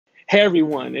Hey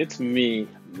everyone, it's me,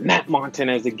 Matt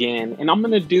Montanez again, and I'm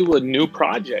gonna do a new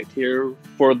project here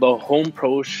for the Home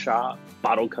Pro Shop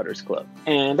Bottle Cutters Club.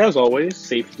 And as always,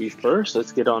 safety first.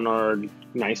 Let's get on our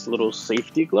nice little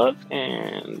safety glove,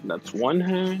 and that's one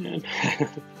hand,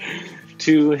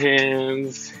 two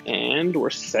hands, and we're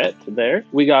set there.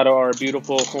 We got our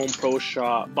beautiful Home Pro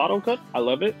Shop bottle cut. I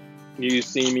love it. You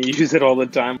see me use it all the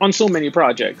time on so many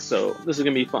projects, so this is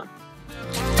gonna be fun.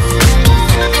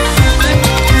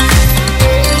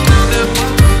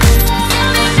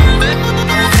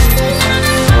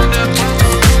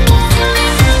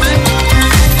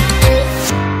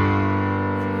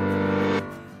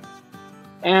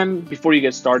 And before you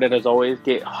get started, as always,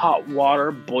 get hot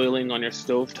water boiling on your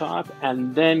stovetop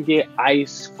and then get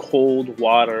ice cold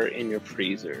water in your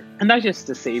freezer. And that's just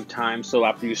to save time, so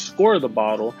after you score the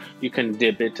bottle, you can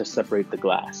dip it to separate the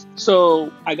glass.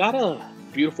 So I got a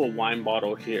beautiful wine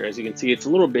bottle here. As you can see, it's a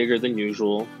little bigger than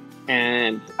usual.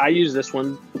 And I use this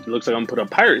one. It looks like I'm gonna put a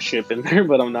pirate ship in there,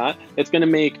 but I'm not. It's gonna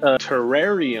make a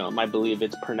terrarium, I believe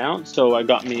it's pronounced. So I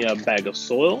got me a bag of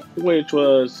soil, which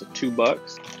was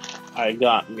 $2. I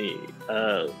got me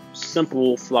a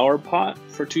simple flower pot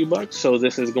for $2. So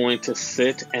this is going to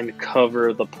sit and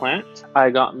cover the plant. I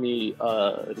got me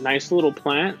a nice little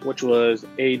plant, which was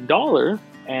 $1.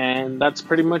 And that's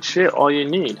pretty much it, all you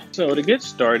need. So to get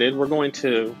started, we're going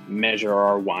to measure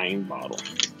our wine bottle.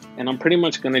 And I'm pretty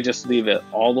much gonna just leave it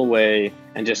all the way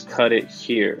and just cut it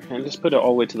here. And just put it all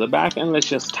the way to the back, and let's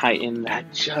just tighten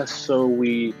that just so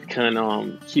we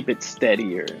can keep it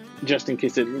steadier, just in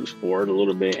case it moves forward a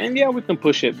little bit. And yeah, we can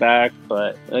push it back,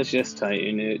 but let's just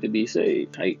tighten it to be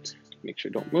safe. Tight. Make sure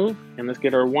it don't move. And let's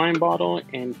get our wine bottle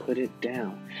and put it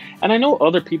down. And I know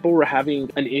other people were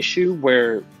having an issue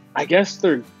where I guess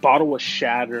their bottle was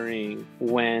shattering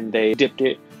when they dipped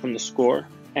it from the score.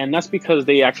 And that's because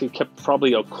they actually kept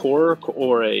probably a cork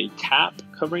or a cap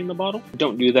covering the bottle.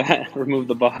 Don't do that. Remove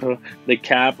the bottle, the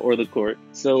cap or the cork.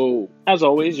 So as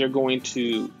always, you're going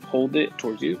to hold it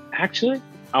towards you. Actually,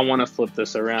 I want to flip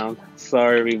this around.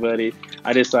 Sorry, everybody.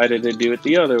 I decided to do it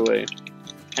the other way.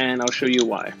 And I'll show you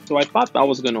why. So I thought that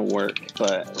was going to work,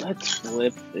 but let's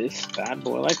flip this bad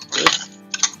boy like this.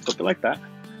 Flip it like that.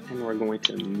 And we're going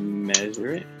to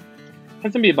measure it.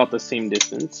 It's going to be about the same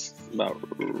distance.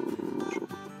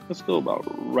 Let's go about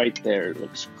right there. It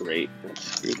looks great. Let's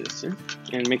screw this in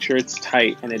and make sure it's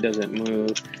tight and it doesn't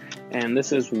move. And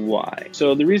this is why.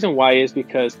 So the reason why is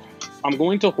because I'm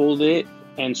going to hold it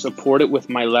and support it with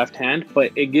my left hand,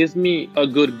 but it gives me a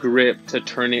good grip to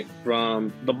turn it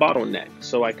from the bottleneck,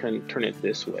 so I can turn it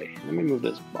this way. Let me move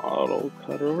this bottle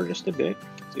cutter over just a bit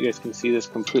so you guys can see this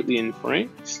completely in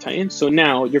frame. It's tightened. So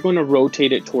now you're going to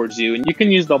rotate it towards you, and you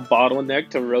can use the bottleneck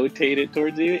to rotate it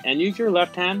towards you, and use your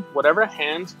left hand, whatever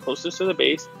hand's closest to the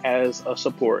base, as a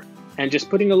support. And just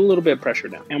putting a little bit of pressure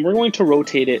down. And we're going to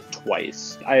rotate it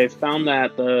twice. I have found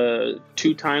that the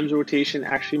 2 times rotation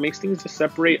actually makes things to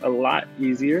separate a lot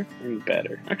easier and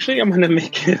better. Actually, I'm gonna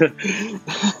make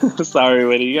it, sorry,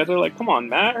 Whitty, you guys are like, come on,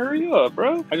 Matt, hurry up,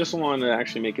 bro. I just wanted to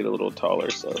actually make it a little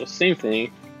taller. So same thing,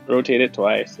 rotate it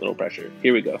twice, little pressure.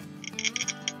 Here we go.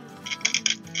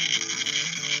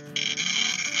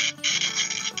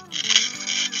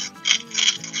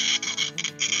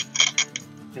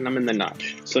 And I'm in the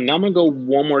notch. So now I'm gonna go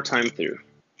one more time through.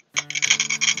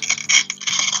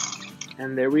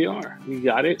 And there we are. We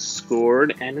got it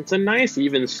scored, and it's a nice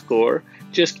even score,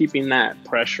 just keeping that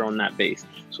pressure on that base.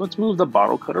 So let's move the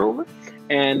bottle cutter over.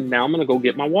 And now I'm gonna go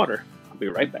get my water. I'll be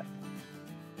right back.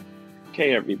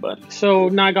 Okay, everybody. So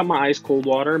now I got my ice cold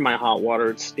water, my hot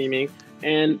water, it's steaming.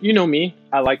 And you know me,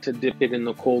 I like to dip it in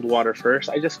the cold water first.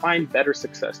 I just find better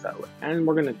success that way. And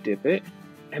we're gonna dip it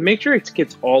and make sure it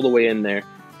gets all the way in there.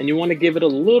 And you want to give it a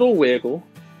little wiggle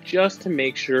just to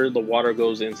make sure the water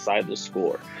goes inside the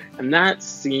score. And that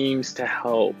seems to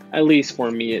help. At least for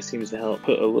me, it seems to help.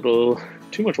 Put a little,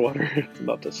 too much water, it's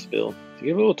about to spill. So give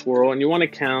it a little twirl, and you want to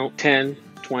count 10,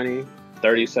 20,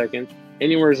 30 seconds.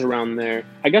 Anywhere around there.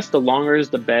 I guess the longer is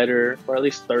the better, or at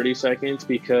least 30 seconds,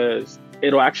 because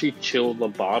it'll actually chill the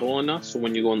bottle enough. So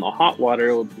when you go in the hot water,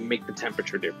 it will make the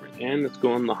temperature different. And let's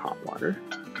go in the hot water.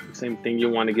 Same thing, you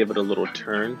want to give it a little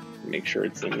turn, make sure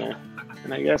it's in there.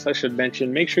 And I guess I should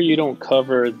mention, make sure you don't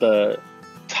cover the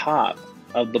top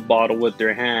of the bottle with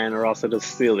your hand, or else it'll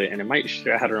seal it and it might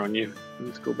shatter on you.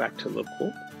 Let's go back to the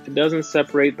pull. If it doesn't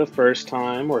separate the first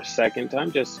time or second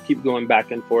time, just keep going back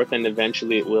and forth, and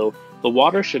eventually it will. The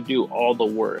water should do all the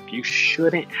work. You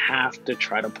shouldn't have to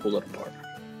try to pull it apart.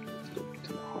 Let's go back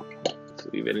to the hot. Let's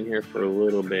leave it in here for a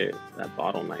little bit, that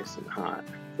bottle nice and hot,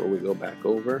 before we go back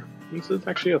over. This is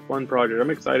actually a fun project. I'm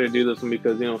excited to do this one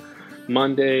because, you know,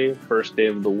 Monday, first day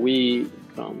of the week,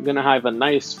 So I'm gonna have a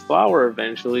nice flower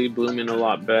eventually, blooming a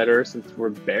lot better since we're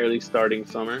barely starting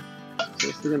summer. So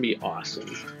this is gonna be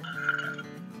awesome.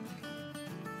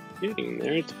 Getting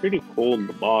there. It's pretty cold,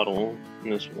 the bottle in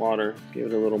this water. Give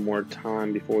it a little more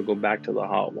time before we go back to the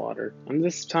hot water. And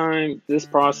this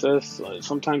process,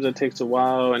 sometimes it takes a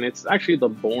while, and it's actually the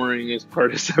boringest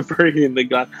part of separating the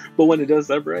glass. But when it does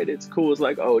separate, it's cool. It's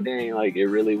like, oh dang, like it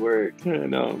really worked.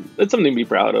 And it's something to be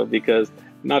proud of because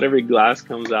not every glass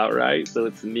comes out right. So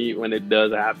it's neat when it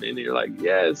does happen. You're like,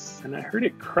 yes. And I heard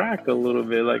it crack a little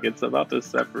bit, like it's about to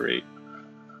separate.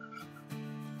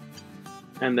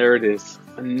 And there it is.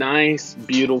 A nice,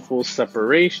 beautiful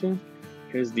separation.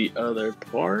 Here's the other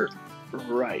part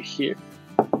right here.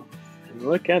 And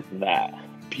look at that.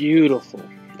 Beautiful.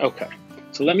 Okay,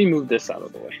 so let me move this out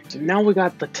of the way. So now we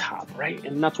got the top, right?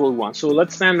 And that's what we want. So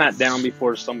let's sand that down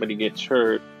before somebody gets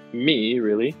hurt. Me,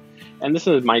 really. And this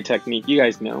is my technique. You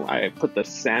guys know. I put the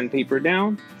sandpaper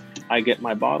down. I get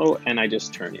my bottle and I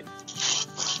just turn it.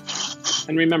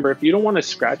 And remember, if you don't want to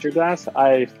scratch your glass,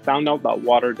 I found out that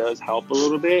water does help a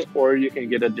little bit, or you can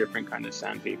get a different kind of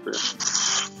sandpaper.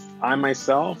 I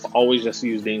myself always just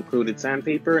use the included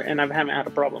sandpaper, and I haven't had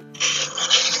a problem.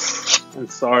 I'm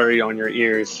sorry on your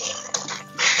ears.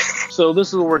 So this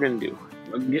is what we're going to do.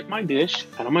 I'm going to get my dish,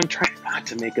 and I'm going to try not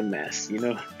to make a mess. You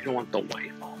know, you don't want the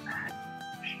wife all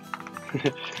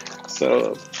that.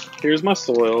 So here's my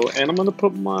soil, and I'm going to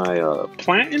put my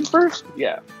plant in first.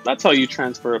 Yeah, that's how you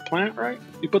transfer a plant, right?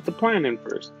 You put the plant in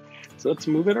first. So let's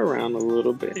move it around a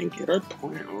little bit and get our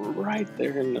plant right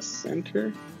there in the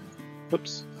center.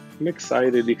 Oops, I'm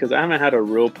excited because I haven't had a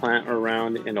real plant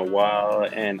around in a while,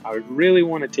 and I really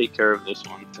want to take care of this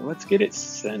one. So let's get it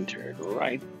centered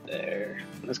right there.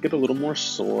 Let's get a little more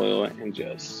soil and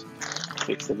just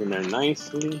fix it in there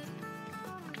nicely.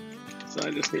 So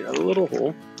I just need a little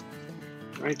hole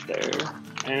right there,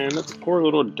 and let's pour a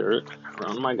little dirt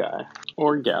around my guy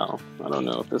or gal. I don't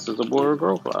know if this is a boy or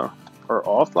girl flower. Are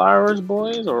all flowers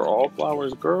boys or all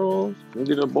flowers girls?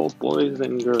 Maybe they're both boys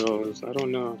and girls. I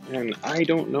don't know, and I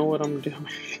don't know what I'm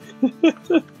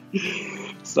doing.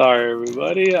 Sorry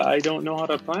everybody, I don't know how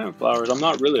to plant flowers. I'm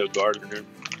not really a gardener.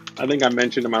 I think I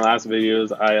mentioned in my last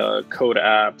videos I code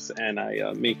apps and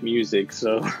I make music,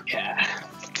 so yeah,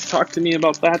 talk to me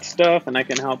about that stuff and I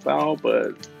can help out,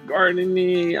 but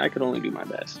gardening, I could only do my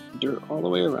best. Dirt all the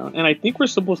way around. And I think we're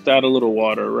supposed to add a little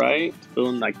water, right? Fill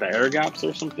in like the air gaps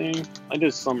or something. I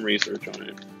did some research on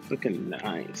it. Looking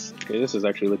nice. Okay, this is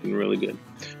actually looking really good.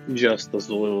 Just the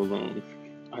soil alone.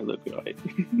 I look right.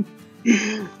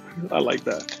 I like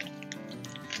that.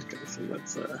 Okay, so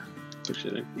let's push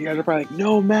it in. You guys are probably like,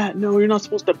 no, Matt, no, you're not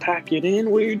supposed to pack it in.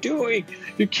 What are you doing?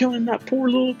 You're killing that poor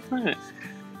little plant.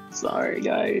 Sorry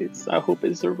guys, I hope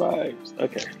it survives.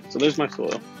 Okay, so there's my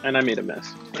soil, and I made a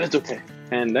mess, but it's okay.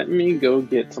 And let me go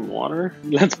get some water.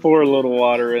 Let's pour a little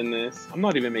water in this. I'm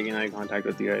not even making eye contact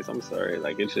with you guys, I'm sorry.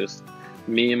 Like, it's just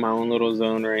me in my own little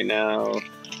zone right now,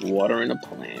 watering a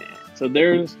plant. So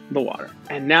there's the water.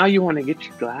 And now you want to get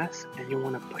your glass, and you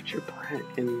want to put your plant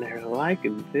in there like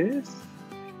this,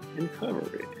 and cover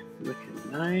it.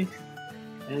 Looking nice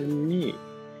and neat.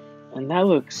 And that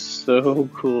looks so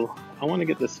cool. I want to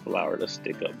get this flower to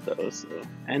stick up though, so.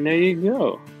 And there you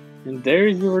go. And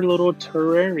there's your little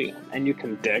terrarium. And you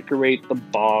can decorate the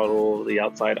bottle, the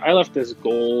outside. I left this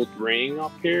gold ring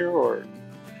up here, or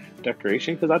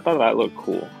decoration, because I thought that looked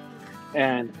cool.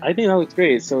 And I think that looks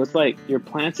great. So it's like your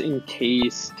plant's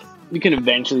encased. You can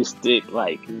eventually stick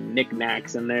like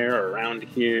knickknacks in there or around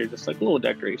here, just like a little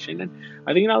decoration. And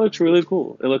I think that looks really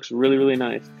cool. It looks really, really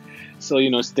nice. So,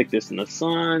 you know, stick this in the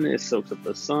sun, it soaks up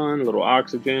the sun, a little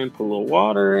oxygen, put a little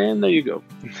water, and there you go.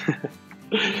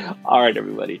 Alright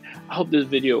everybody, I hope this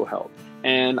video helped.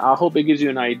 And I hope it gives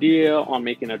you an idea on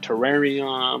making a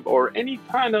terrarium or any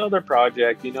kind of other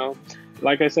project, you know.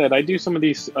 Like I said, I do some of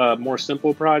these more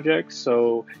simple projects,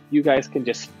 so you guys can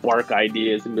just spark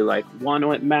ideas and be like, well, you know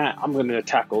what, Matt, I'm going to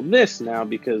tackle this now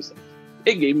because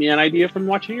it gave me an idea from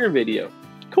watching your video.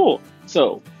 Cool.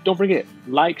 So don't forget,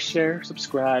 like, share,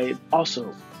 subscribe.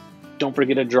 Also, don't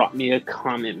forget to drop me a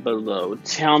comment below.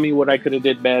 Tell me what I could have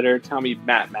did better. Tell me,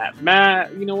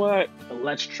 Matt, you know what?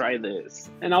 Let's try this.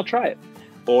 And I'll try it.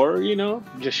 Or, you know,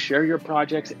 just share your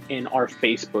projects in our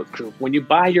Facebook group when you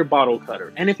buy your bottle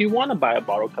cutter. And if you want to buy a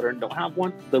bottle cutter and don't have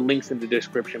one, the link's in the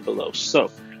description below.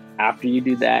 So after you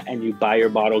do that and you buy your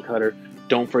bottle cutter,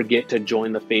 don't forget to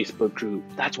join the Facebook group.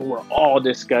 That's where we're all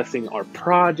discussing our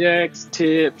projects,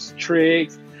 tips,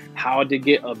 tricks, how to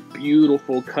get a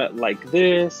beautiful cut like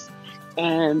this,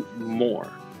 and more.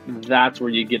 That's where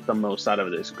you get the most out of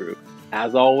this group.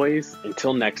 As always,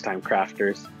 until next time,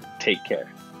 crafters, take care.